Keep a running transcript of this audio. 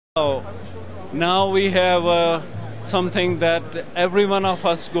Oh, now we have something that every one of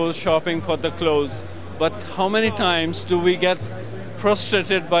us goes shopping for the clothes. But how many times do we get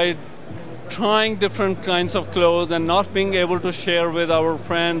frustrated by trying different kinds of clothes and not being able to share with our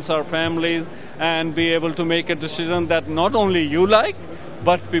friends, our families, and be able to make a decision that not only you like,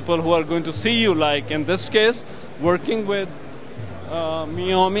 but people who are going to see you like. In this case, working with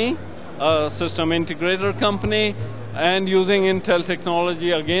Memomi, a system integrator company, and using Intel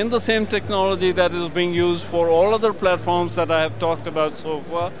technology, again the same technology that is being used for all other platforms that I have talked about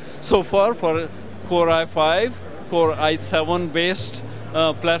so far for Core i5, Core i7 based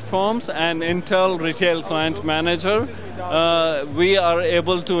platforms, and Intel Retail Client Manager. We are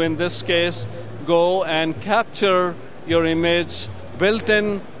able to, in this case, go and capture your image. Built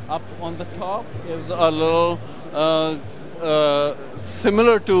in up on the top is a little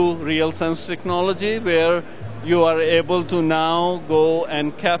similar to RealSense technology, where you are able to now go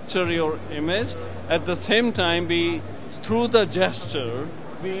and capture your image. At the same time, through the gesture,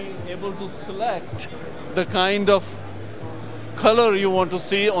 be able to select the kind of color you want to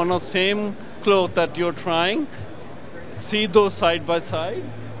see on a same cloth that you're trying. See those side by side.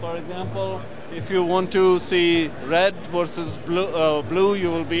 For example, if you want to see red versus blue,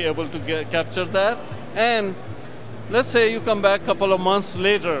 you will be able to capture that. And let's say you come back a couple of months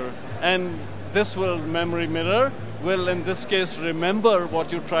later, and this memory mirror will, in this case, remember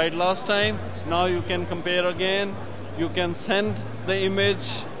what you tried last time. Now you can compare again. You can send the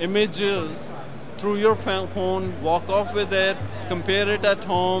images through your phone, walk off with it, compare it at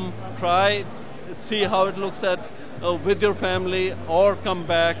home, try, see how it looks with your family, or come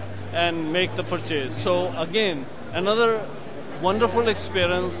back and make the purchase. So again, another wonderful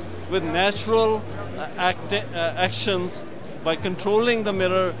experience with natural actions. By controlling the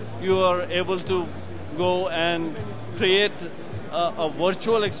mirror, you are able to go and create a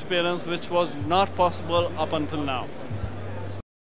virtual experience which was not possible up until now.